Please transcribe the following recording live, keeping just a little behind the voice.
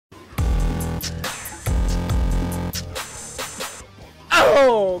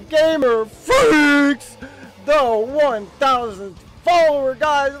go! Gamer Freaks! The 1,000th follower,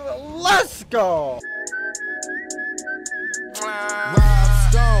 guys! Let's go! Rob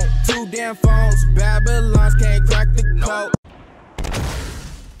Stone, 2 damn phones, Babylons can't crack the code.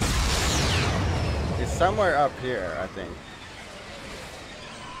 It's somewhere up here, I think.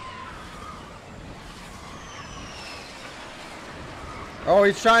 Oh,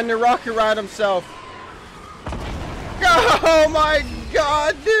 he's trying to rocket ride himself. Oh my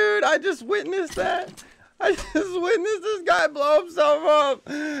god, dude! I just witnessed that. I just witnessed this guy blow himself up.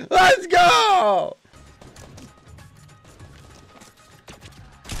 Let's go!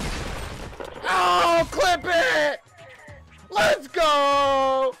 Oh, clip it! Let's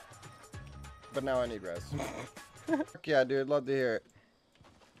go! But now I need rest. Yeah, dude, love to hear it.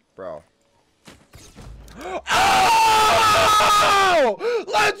 Bro. Oh!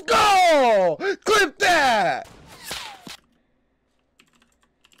 Let's go! Clip that!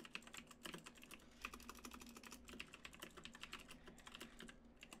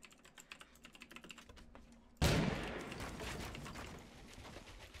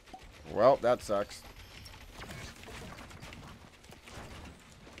 Well, that sucks.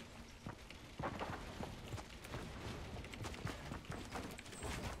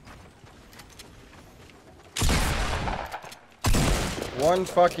 One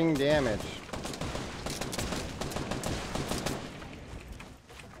fucking damage.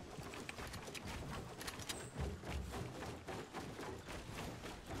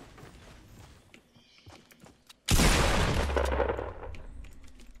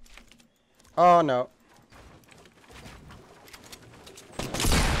 Oh no.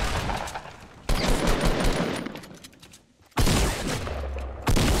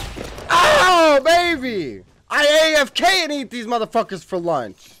 Oh baby! I AFK and eat these motherfuckers for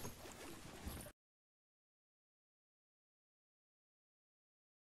lunch.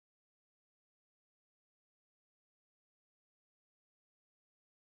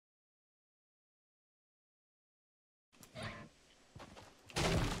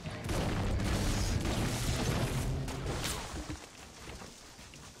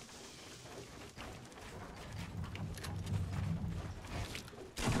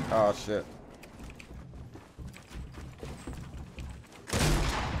 Oh shit.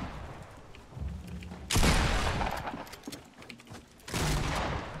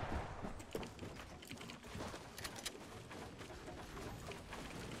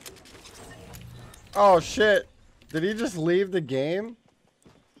 Oh shit. Did he just leave the game?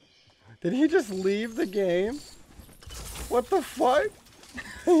 Did he just leave the game? What the fuck?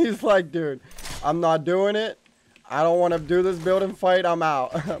 He's like, dude, I'm not doing it. I don't want to do this building fight. I'm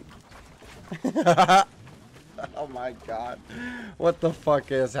out. Oh my god. What the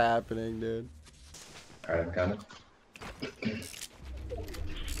fuck is happening, dude? Alright, I'm coming.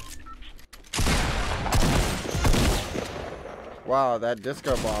 Wow, that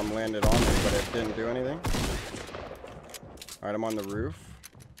disco bomb landed on me, but it didn't do anything. Alright, I'm on the roof.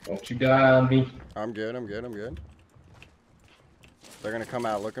 Don't you die on me. I'm good, I'm good, I'm good. They're gonna come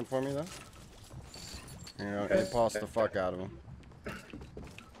out looking for me, though. You know, Okay. impulse the fuck out of them.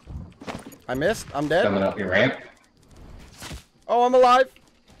 I missed. I'm dead. Coming up your ramp. Oh, I'm alive.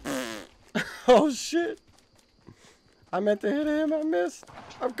 Oh, shit. I meant to hit him. I missed.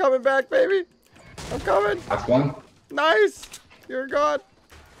 I'm coming back, baby. I'm coming. That's one. Nice. You're God.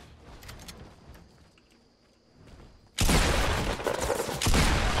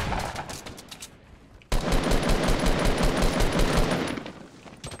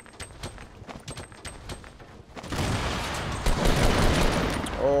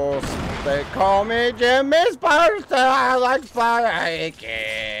 Oh, they call me Jimmy's Poster. I like fire.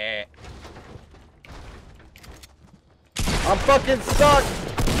 I'm fucking stuck.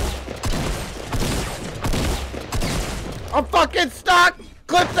 I'm fucking stuck.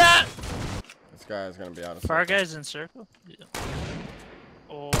 Clip that. This guy is gonna be out of Fire circle. guys in circle. Yeah.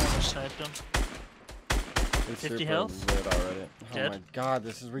 Oh, I sniped him. He's 50 super health? lit already. Oh Dead? my god,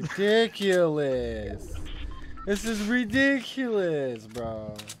 this is ridiculous. This is ridiculous,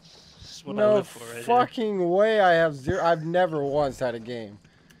 bro. This is what I No live for right here. fucking way I have zero. I've never once had a game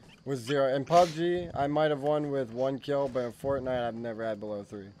with zero. In PUBG, I might have won with 1 kill, but in Fortnite, I've never had below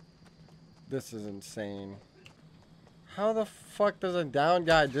 3. This is insane. How the fuck does a down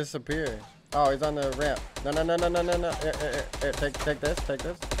guy disappear? Oh, he's on the ramp. No, no, no, no, no, no, no. Take this, take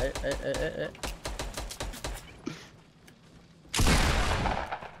this. Hey.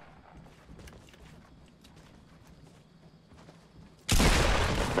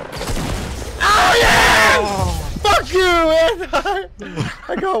 Oh yeah! Fuck you, man!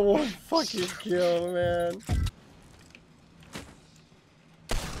 I got 1 fucking kill, man.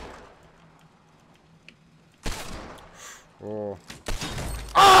 Oh.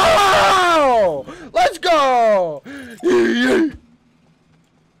 Oh! Let's go!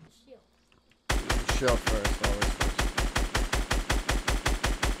 Shield first, always first.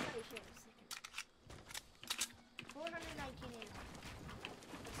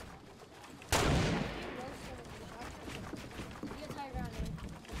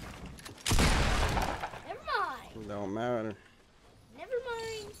 Don't matter. Never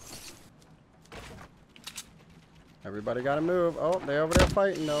mind. Everybody gotta move. Oh, they over there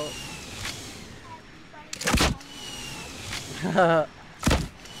fighting though.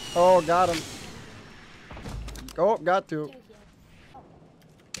 Oh, got him. Oh, got to.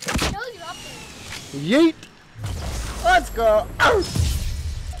 Yeet. Let's go. Ouch.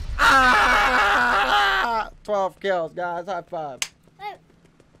 Ah! 12 kills, guys. High five.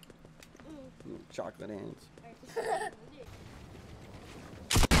 Chocolate hands.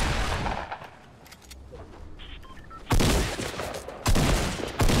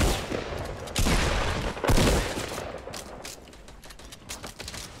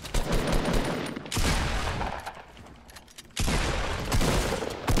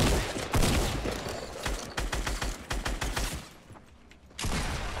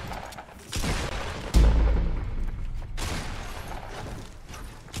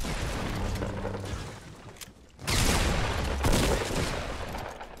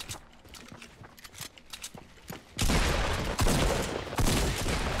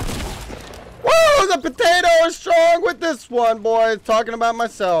 The potato is strong with this one, boys. Talking about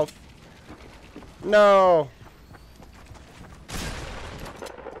myself. No.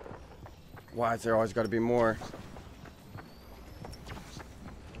 Why is there always got to be more?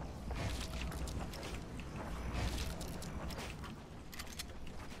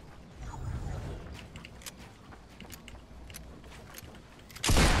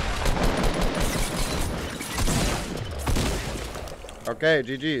 Okay,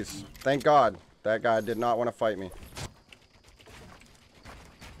 GG's. Thank God. That guy did not want to fight me.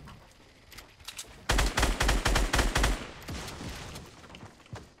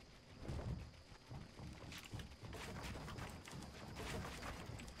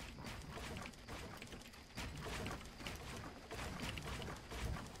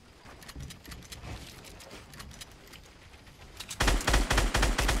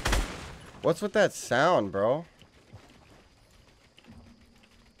 What's with that sound, bro?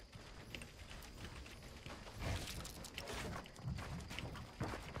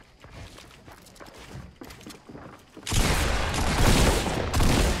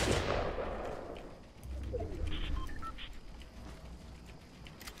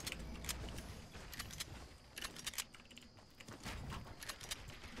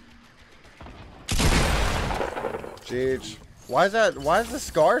 Jeez. Why is that? Why does the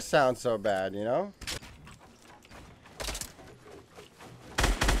scar sound so bad, you know?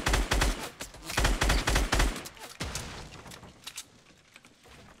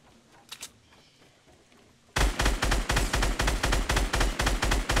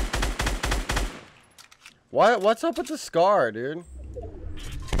 What's up with the scar, dude?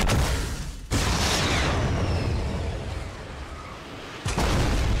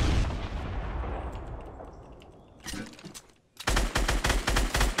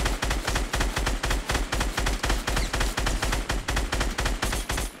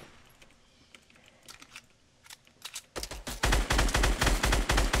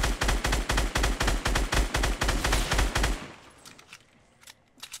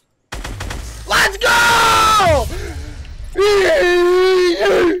 Let's go!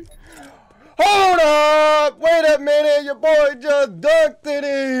 Hold up! Wait a minute, your boy just dunked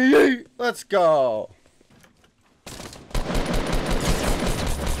it! Let's go!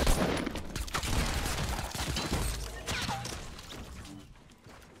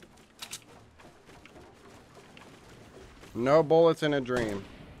 No bullets in a dream.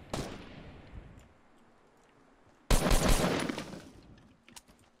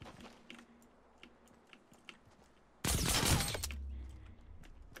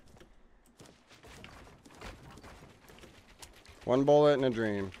 One bullet in a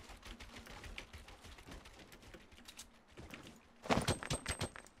dream.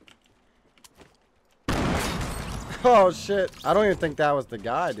 Oh shit. I don't even think that was the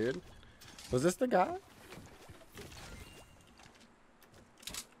guy, dude. Was this the guy?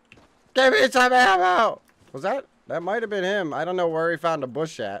 Give me some ammo! Was that? That might have been him. I don't know where he found a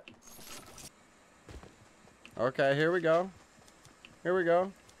bush at. Okay, here we go. Here we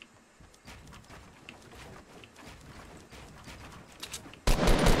go.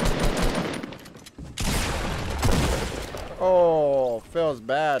 Oh, feels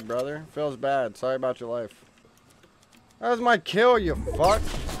bad, brother. Feels bad. Sorry about your life. That was my kill, you fuck.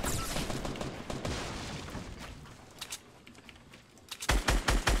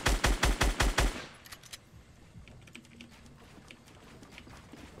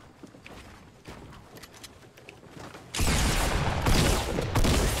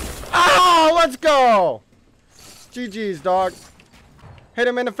 Oh, let's go. GG's, dog. Hit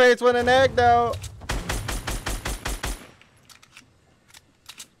him in the face with an egg, though.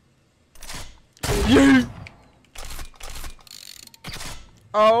 Yeah.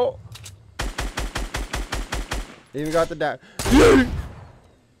 Oh. Even got the dash. Yeah.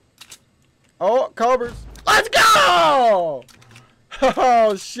 Oh, Cobras. Let's go!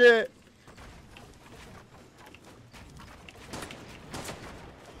 Oh, shit.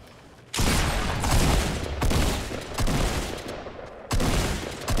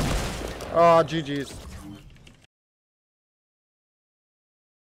 Oh, GG's.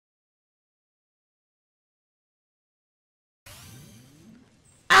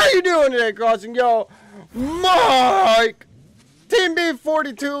 How you doing today, Crossing? Yo, Mike! Team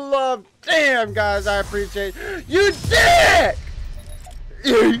B42 love. Damn, guys, I appreciate you. Dick!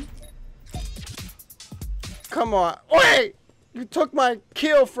 Come on. Wait! You took my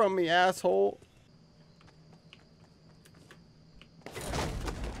kill from me, asshole.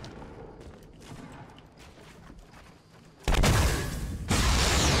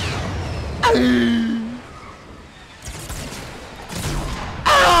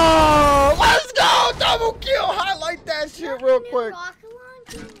 Oh, let's go! Double kill! Highlight that shit real quick. Rocket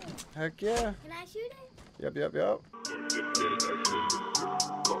launcher. Heck yeah. Can I shoot it? Yep, yep, yep.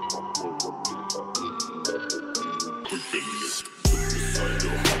 Inside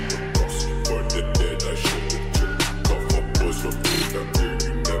your hammer box, for the dead I should have. Cover boys from